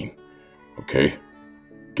clean. Okay?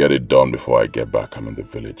 Get it done before I get back. I'm in the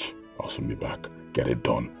village. I'll soon be back. Get it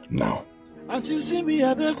done now. As you see me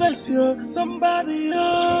at the festival, somebody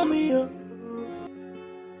hold me up.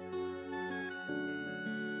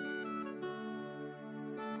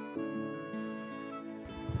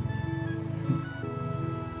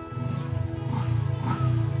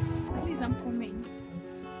 Please, I'm coming.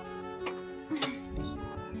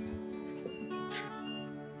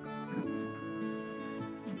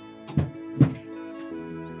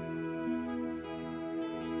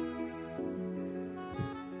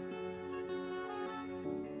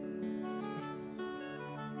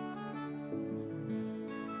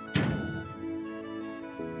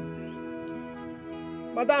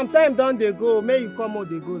 Madam, time don't they go. May you come out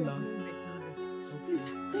they go now.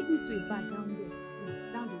 Please take me to a bar down there. Please,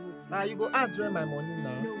 down the road. Ah, you go add join my money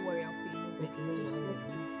now. No worry, I'll pay you best. Just let's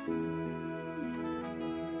go.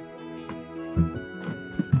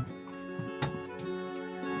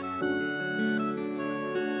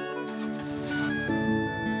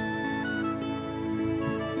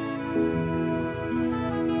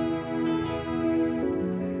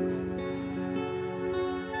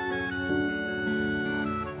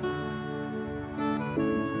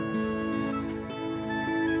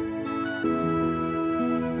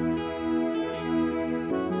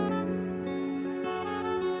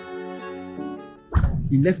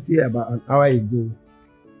 He left here about an hour ago.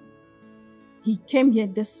 He came here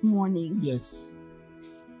this morning. Yes.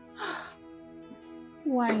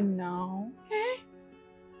 Why now? Eh?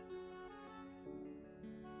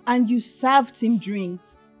 And you served him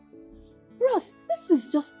drinks. Bros, this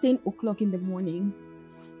is just 10 o'clock in the morning.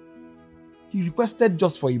 He requested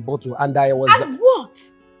just for a bottle and I was... And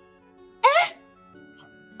what? Eh?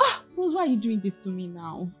 Ah, Bros, why are you doing this to me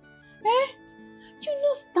now? Eh? You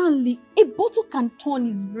know, Stanley, a bottle can turn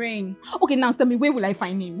his brain. Okay, now tell me, where will I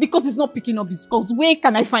find him? Because he's not picking up his calls. Where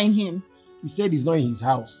can I find him? You said he's not in his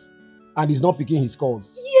house. And he's not picking his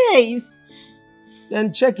calls. Yes.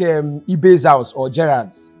 Then check Ibe's house or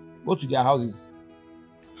Gerard's. Go to their houses.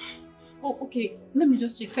 Oh, okay. Let me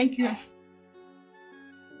just check. Thank you.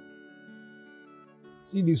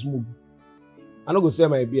 See this move. I'm not going to sell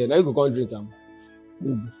my beer. Now you go come drink them.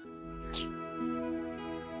 Move.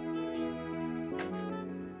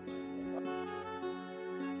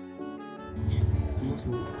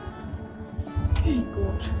 Hey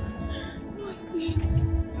God, what's this?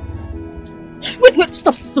 Wait,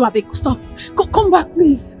 stop, Abeko, stop. Come back,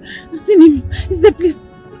 please. I've seen him. Is there, please?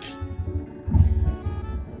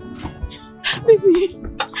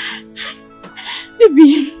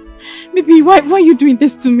 Baby, why are you doing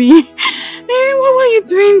this to me? Why are you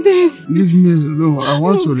doing this? Leave me alone. I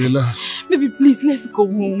want to relax. Baby, please, let's go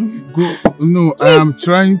home. Go. No, please. I am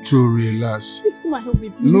trying to relax. Please come and help me,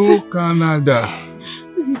 please. No Canada.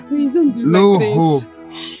 Baby, please don't do no like this. No hope.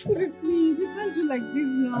 Baby, please, you can't do like this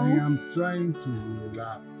now. I am trying to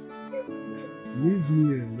relax. Leave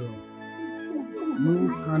me alone. No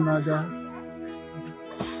Canada.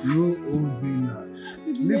 No Ovina.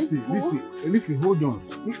 Listen, hold on.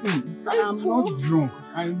 I am not drunk.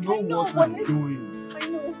 I know what I'm doing. I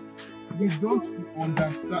know. You don't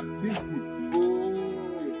understand. Listen.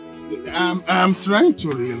 Oh, I'm trying to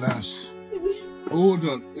relax. Hold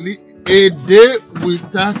on. A day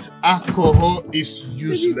without alcohol is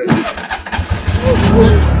useless.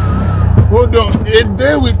 Hold on. A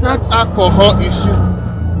day without alcohol is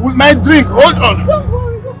useless. My drink. Hold on. Don't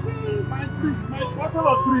worry, okay. My drink. My bottle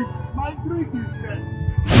of drink. My drink is there.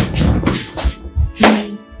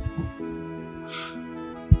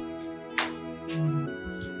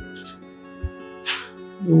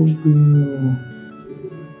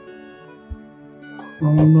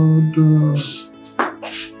 Canada.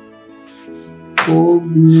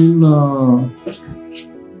 Obina.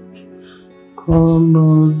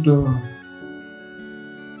 Canada.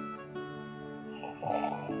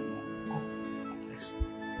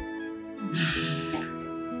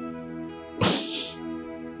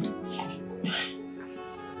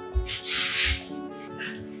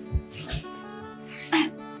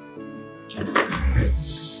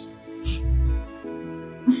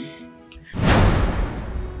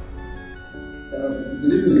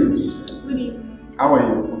 How are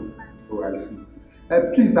you? Oh, I see.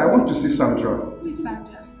 Please, I want to see Sandra. Who is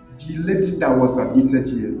Sandra? The lady that was admitted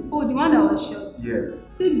here. Oh, the one that was shot? Yeah.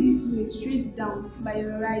 Take this way, straight down. By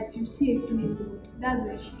your right, you see a female road. That's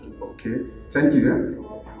where she is. Okay. Thank you. Yeah?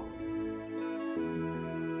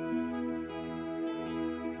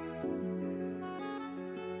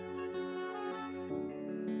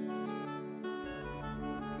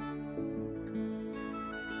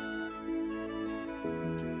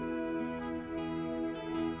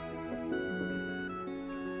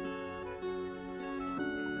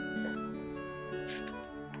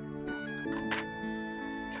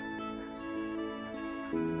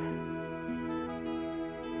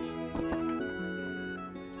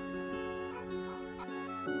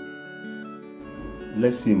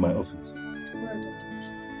 Let's see in my office.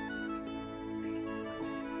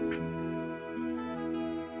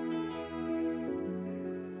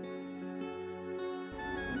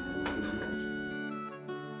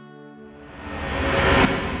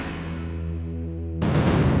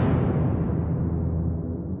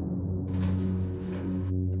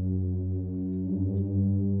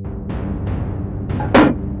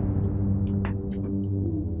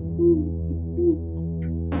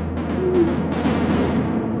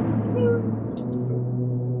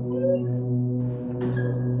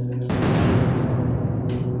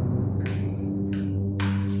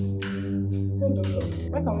 So, doctor,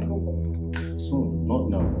 where can we go home? So, not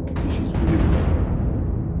now. She's fully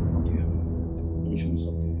recovered. Okay. Let me show you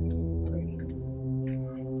something.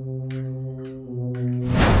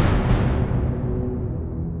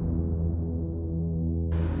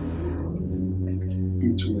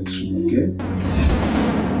 Into my room, okay?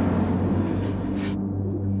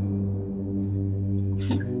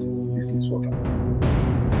 This is for her.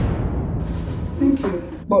 Thank you.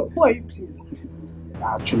 But who are you, please? I'm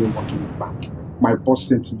actually walking back. My boss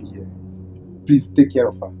sent me here. Please take care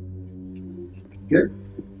of her. Okay?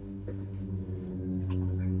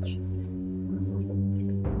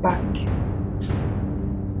 Back.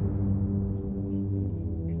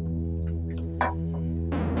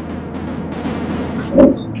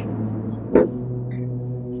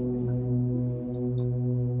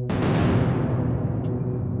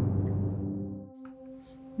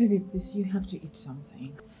 Baby, please, you have to eat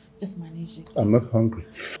something. Just manage it. I'm not hungry.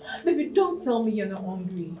 Baby, don't tell me you're not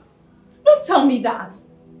hungry. Don't tell me that.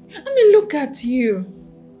 I mean, look at you.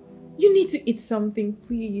 You need to eat something,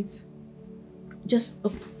 please. Just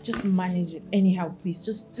manage it anyhow, please.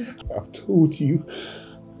 Just. I've told you,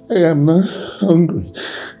 I am not hungry.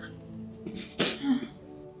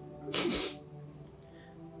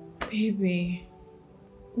 Baby,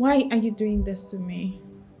 why are you doing this to me?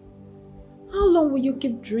 How long will you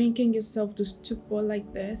keep drinking yourself to stupor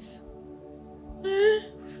like this?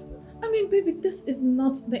 I mean, baby, this is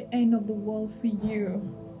not the end of the world for you.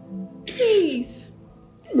 Please.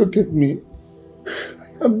 Look at me.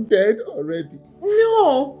 I am dead already.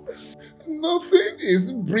 No. Nothing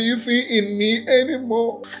is breathing in me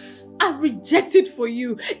anymore. I reject it for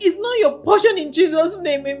you. It's not your portion in Jesus'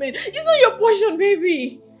 name, amen. It's not your portion,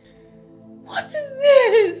 baby. What is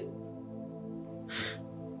this?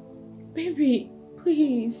 Baby,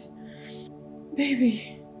 please.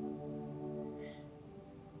 Baby.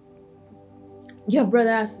 Your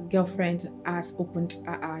brother's girlfriend has opened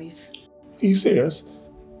her eyes. Are you serious?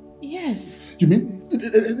 Yes. You mean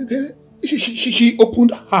she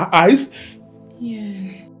opened her eyes?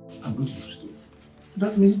 Yes. I'm going to use it.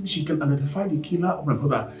 That means she can identify the killer of my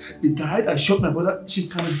brother. The guy that shot my brother, she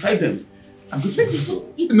can identify them. I'm going to use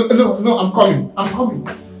just it. No, I'm coming. I'm coming.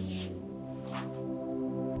 God,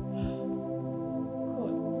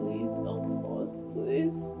 please help us,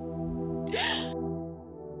 please.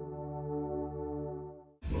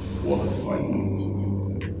 Just one assignment.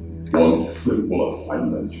 One simple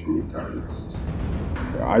assignment you will carry out.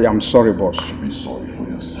 I am sorry, boss. Be sorry for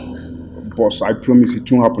yourself. Boss, I promise it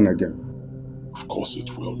won't happen again. Of course it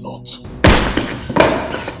will not.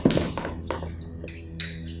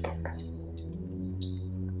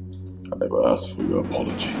 I never asked for your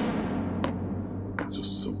apology. It's a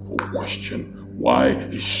simple question. Why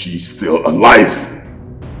is she still alive?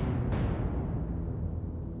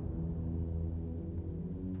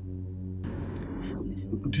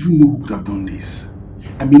 Do you know who could have done this?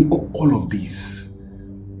 I mean, all of this.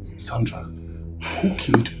 Sandra, who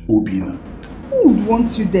killed Obina? Who would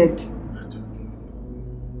want you dead?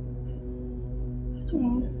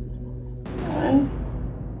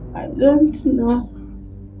 I don't know.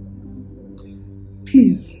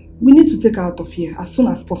 Please, we need to take her out of here as soon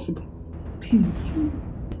as possible. Please.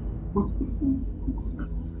 But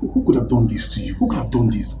who could have done this to you? Who could have done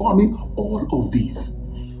this? Oh, I mean, all of this.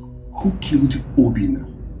 Who killed Obina?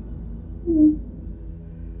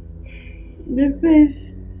 The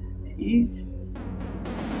face is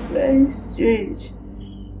very strange.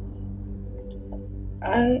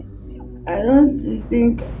 I don't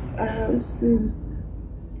think I have seen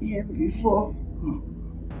him before.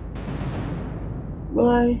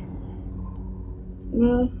 Why?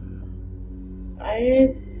 No. I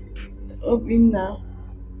heard Obina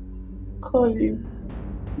call him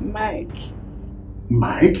Mike.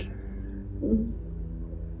 Mike?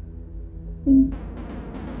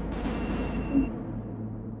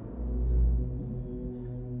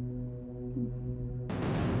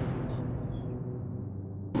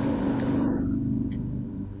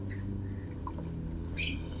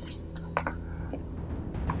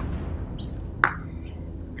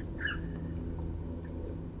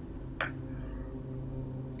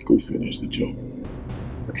 Go finish the job.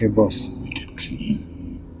 Okay, boss. Make it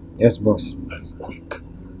clean. Yes, boss. And quick.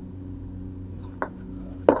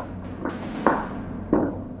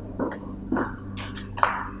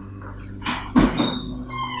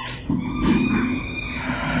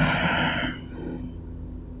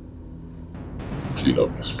 Clean up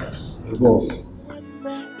this mess. Hey, boss.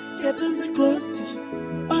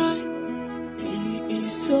 He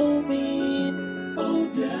is so mean. Oh,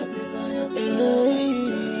 yeah,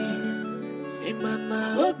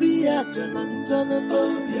 Imana, Obia, Jalan,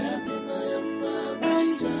 oh, yeah,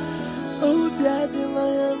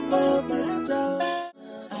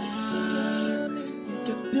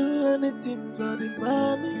 anything for the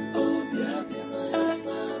money. Oh, yeah,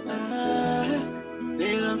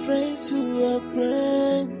 there are friends who are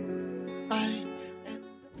friends.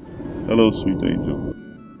 Hello, sweet angel.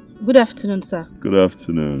 Good afternoon, sir. Good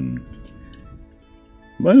afternoon.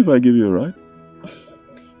 Mind if I give you a ride?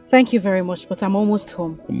 Thank you very much, but I'm almost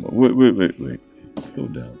home. Wait. Slow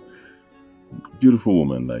down. Beautiful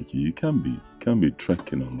woman like you can't be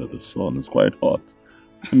trekking under the sun. It's quite hot.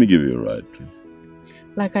 Let me give you a ride, please.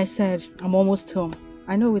 Like I said, I'm almost home.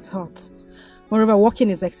 I know it's hot. Moreover, walking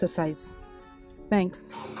is exercise.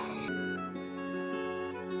 Thanks.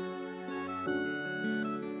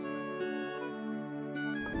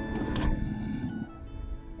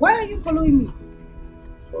 Why are you following me?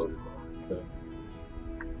 Sorry.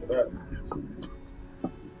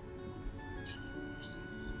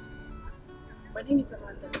 My name is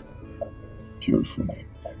Amaka. Beautiful name.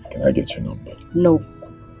 Can I get your number? No.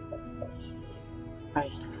 Bye.